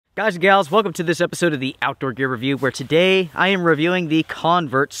Guys and gals, welcome to this episode of the Outdoor Gear Review, where today I am reviewing the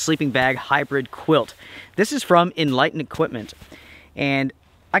Convert Sleeping Bag Hybrid Quilt. This is from Enlightened Equipment, and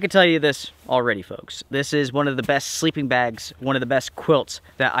I can tell you this already, folks. This is one of the best sleeping bags, one of the best quilts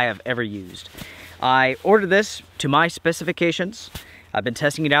that I have ever used. I ordered this to my specifications. I've been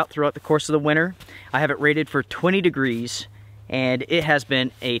testing it out throughout the course of the winter. I have it rated for 20 degrees, and it has been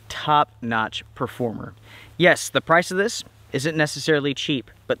a top-notch performer. Yes, the price of this isn't necessarily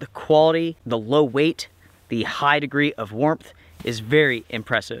cheap, but the quality, the low weight, the high degree of warmth is very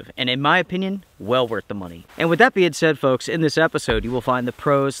impressive, and in my opinion, well worth the money. And with that being said, folks, in this episode you will find the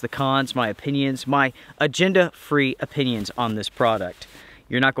pros, the cons, my opinions, my agenda-free opinions on this product.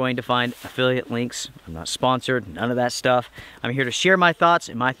 You're not going to find affiliate links. I'm not sponsored, none of that stuff. I'm here to share my thoughts,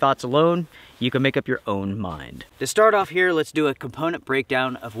 and my thoughts alone, you can make up your own mind. To start off here, let's do a component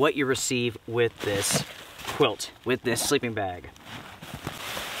breakdown of what you receive with this quilt, with this sleeping bag.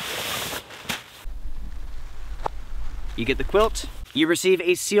 You get the quilt, you receive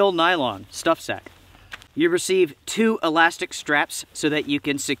a seal nylon stuff sack. You receive 2 elastic straps so that you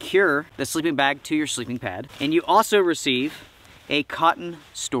can secure the sleeping bag to your sleeping pad. And you also receive a cotton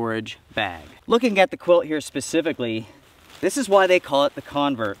storage bag. Looking at the quilt here specifically, this is why they call it the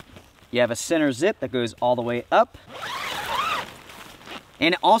Convert. You have a center zip that goes all the way up,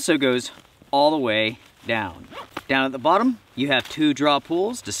 and it also goes all the way down. Down at the bottom, you have 2 draw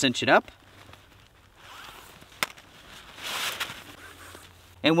pulls to cinch it up.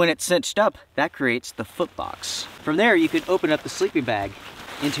 And when it's cinched up, that creates the footbox. From there, you can open up the sleeping bag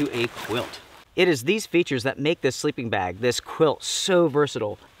into a quilt. It is these features that make this sleeping bag, this quilt, so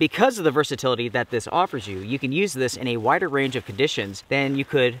versatile. Because of the versatility that this offers you, you can use this in a wider range of conditions than you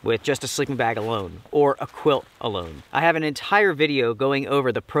could with just a sleeping bag alone or a quilt alone. I have an entire video going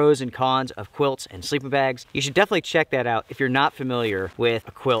over the pros and cons of quilts and sleeping bags. You should definitely check that out if you're not familiar with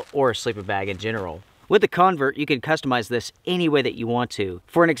a quilt or a sleeping bag in general. With the Convert, you can customize this any way that you want to.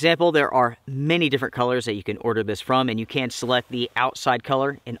 For an example, there are many different colors that you can order this from, and you can select the outside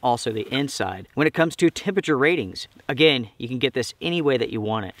color and also the inside. When it comes to temperature ratings, again, you can get this any way that you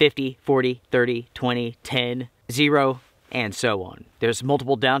want it. 50, 40, 30, 20, 10, 0, and so on. There's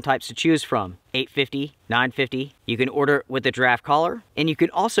multiple down types to choose from. 850, 950. You can order it with the draft collar, and you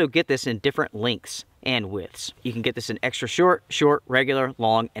can also get this in different lengths and widths. You can get this in extra short, short, regular,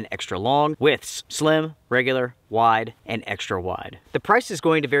 long, and extra long. Widths: slim, regular, wide, and extra wide. The price is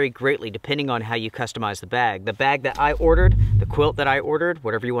going to vary greatly depending on how you customize the bag. The bag that I ordered, the quilt that I ordered,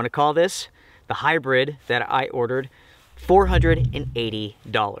 whatever you want to call this, the hybrid that I ordered,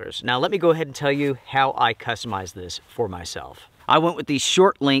 $480. Now let me go ahead and tell you how I customized this for myself. I went with the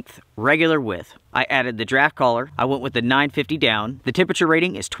short length, regular width. I added the draft collar. I went with the 950 down. The temperature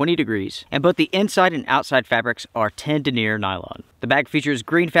rating is 20 degrees, and both the inside and outside fabrics are 10 denier nylon. The bag features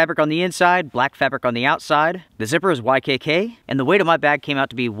green fabric on the inside, black fabric on the outside. The zipper is YKK, and the weight of my bag came out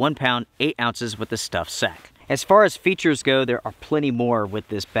to be 1 pound, 8 ounces with the stuffed sack. As far as features go, there are plenty more with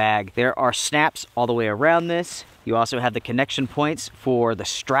this bag. There are snaps all the way around this. You also have the connection points for the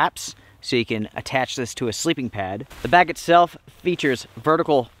straps, so you can attach this to a sleeping pad. The bag itself features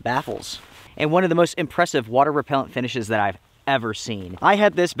vertical baffles and one of the most impressive water repellent finishes that I've ever seen. I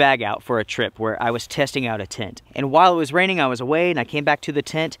had this bag out for a trip where I was testing out a tent, and while it was raining I was away, and I came back to the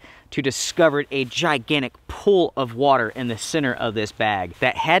tent to discover a gigantic pool of water in the center of this bag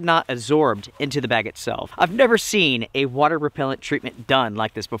that had not absorbed into the bag itself. I've never seen a water repellent treatment done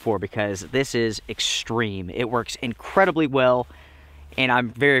like this before, because this is extreme. It works incredibly well, and I'm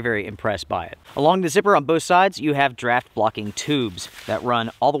very, very impressed by it. Along the zipper on both sides, you have draft blocking tubes that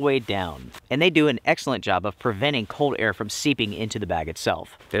run all the way down, and they do an excellent job of preventing cold air from seeping into the bag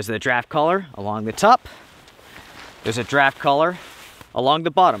itself. There's the draft collar along the top. There's a draft collar along the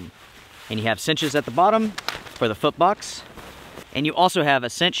bottom, and you have cinches at the bottom for the foot box, and you also have a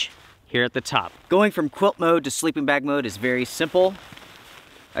cinch here at the top. Going from quilt mode to sleeping bag mode is very simple.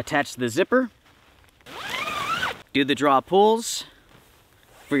 Attach the zipper, do the draw pulls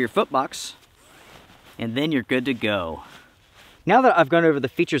for your footbox, and then you're good to go. Now that I've gone over the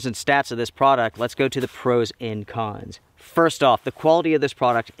features and stats of this product, let's go to the pros and cons. First off, the quality of this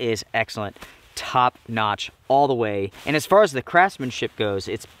product is excellent. Top notch all the way. And as far as the craftsmanship goes,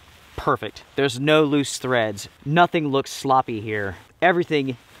 it's perfect. There's no loose threads. Nothing looks sloppy here.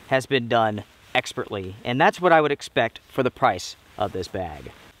 Everything has been done expertly, and that's what I would expect for the price of this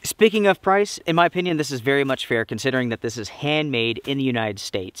bag. Speaking of price, in my opinion, this is very much fair considering that this is handmade in the United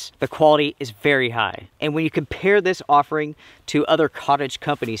States. The quality is very high. And when you compare this offering to other cottage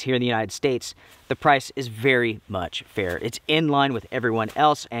companies here in the United States, the price is very much fair. It's in line with everyone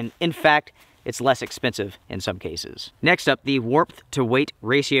else, and in fact, it's less expensive in some cases. Next up, the warmth to weight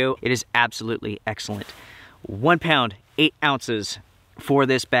ratio. It is absolutely excellent. 1 pound, 8 ounces for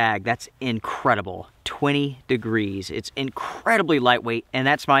this bag. That's incredible. 20 degrees. It's incredibly lightweight, and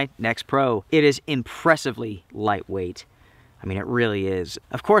that's my next pro. It is impressively lightweight. I mean, it really is.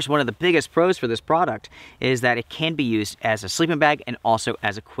 Of course, one of the biggest pros for this product is that it can be used as a sleeping bag and also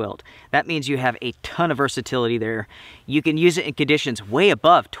as a quilt. That means you have a ton of versatility there. You can use it in conditions way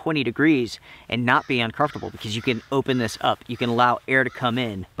above 20 degrees and not be uncomfortable because you can open this up. You can allow air to come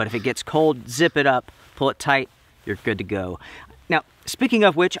in, but if it gets cold, zip it up, pull it tight, you're good to go. Now, speaking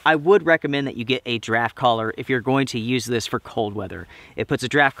of which, I would recommend that you get a draft collar if you're going to use this for cold weather. It puts a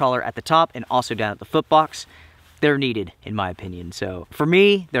draft collar at the top and also down at the foot box. They're needed, in my opinion. So for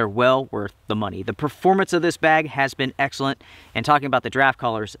me, they're well worth the money. The performance of this bag has been excellent. And talking about the draft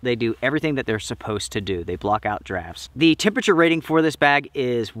collars, they do everything that they're supposed to do. They block out drafts. The temperature rating for this bag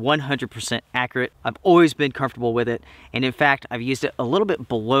is 100% accurate. I've always been comfortable with it. And in fact, I've used it a little bit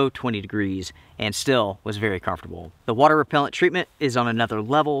below 20 degrees and still was very comfortable. The water repellent treatment is on another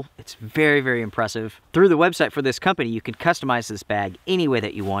level. It's very, very impressive. Through the website for this company, you can customize this bag any way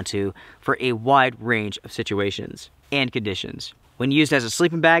that you want to for a wide range of situations and conditions. When used as a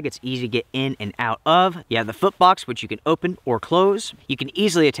sleeping bag, it's easy to get in and out of. You have the foot box, which you can open or close. You can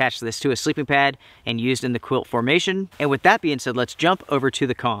easily attach this to a sleeping pad and used in the quilt formation. And with that being said, let's jump over to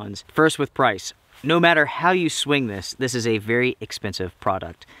the cons. First with price. No matter how you swing this, this is a very expensive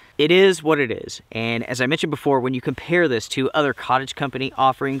product. It is what it is. And as I mentioned before, when you compare this to other cottage company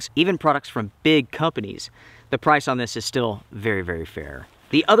offerings, even products from big companies, the price on this is still very, very fair.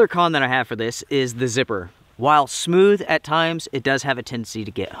 The other con that I have for this is the zipper. While smooth at times, it does have a tendency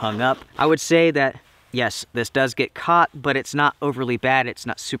to get hung up. I would say that, yes, this does get caught, but it's not overly bad. It's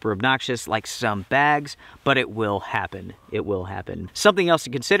not super obnoxious like some bags, but it will happen. It will happen. Something else to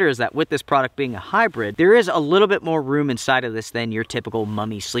consider is that with this product being a hybrid, there is a little bit more room inside of this than your typical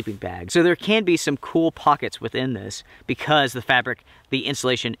mummy sleeping bag. So there can be some cool pockets within this because the fabric, the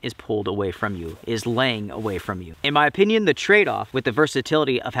insulation is pulled away from you, is laying away from you. In my opinion, the trade-off with the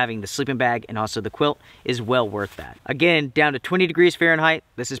versatility of having the sleeping bag and also the quilt is well worth that. Again, down to 20 degrees Fahrenheit,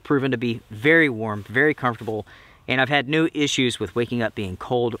 this is proven to be very warm, very comfortable, and I've had no issues with waking up being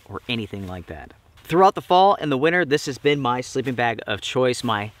cold or anything like that. Throughout the fall and the winter, this has been my sleeping bag of choice,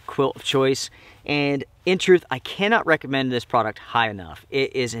 my quilt of choice, and in truth, I cannot recommend this product high enough.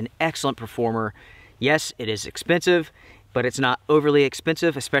 It is an excellent performer. Yes, it is expensive, but it's not overly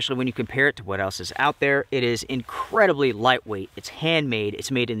expensive, especially when you compare it to what else is out there. It is incredibly lightweight. It's handmade.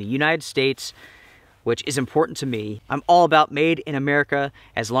 It's made in the United States, which is important to me. I'm all about made in America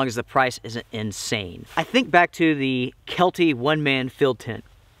as long as the price isn't insane. I think back to the Kelty one-man field tent.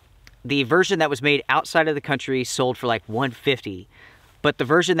 The version that was made outside of the country sold for like $150, but the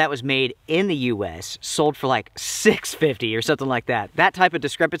version that was made in the US sold for like $650 or something like that. That type of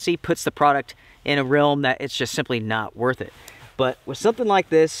discrepancy puts the product in a realm that it's just simply not worth it. But with something like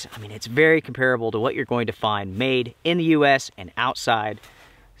this, I mean, it's very comparable to what you're going to find made in the US and outside.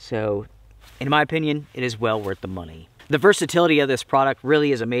 So in my opinion, it is well worth the money. The versatility of this product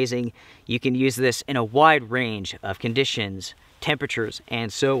really is amazing. You can use this in a wide range of conditions, temperatures,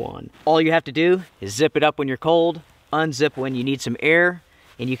 and so on. All you have to do is zip it up when you're cold, unzip when you need some air,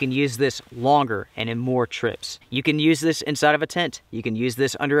 and you can use this longer and in more trips. You can use this inside of a tent. You can use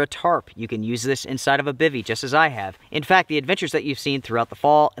this under a tarp. You can use this inside of a bivvy, just as I have. In fact, the adventures that you've seen throughout the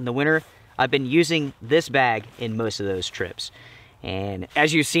fall and the winter, I've been using this bag in most of those trips. And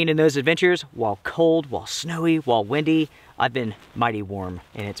as you've seen in those adventures, while cold, while snowy, while windy, I've been mighty warm.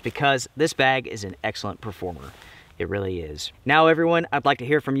 And it's because this bag is an excellent performer. It really is. Now, everyone, I'd like to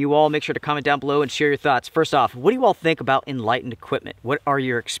hear from you all. Make sure to comment down below and share your thoughts. First off, what do you all think about Enlightened equipment? What are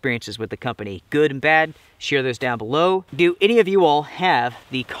your experiences with the company? Good and bad? Share those down below. Do any of you all have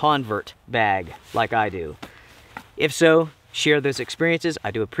the convert bag like I do? If so, share those experiences. I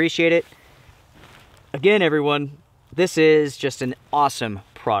do appreciate it. Again, everyone, this is just an awesome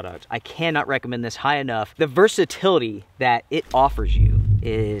product. I cannot recommend this high enough. The versatility that it offers you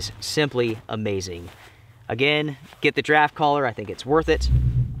is simply amazing. Again, get the draft collar. I think it's worth it.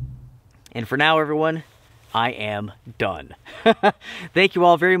 And for now, everyone, I am done. Thank you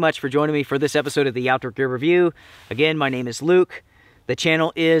all very much for joining me for this episode of the Outdoor Gear Review. Again, my name is Luke. The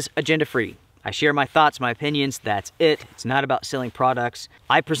channel is agenda-free. I share my thoughts, my opinions. That's it. It's not about selling products.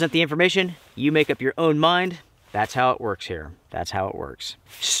 I present the information. You make up your own mind. That's how it works here. That's how it works.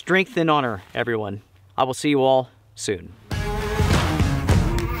 Strength and honor, everyone. I will see you all soon.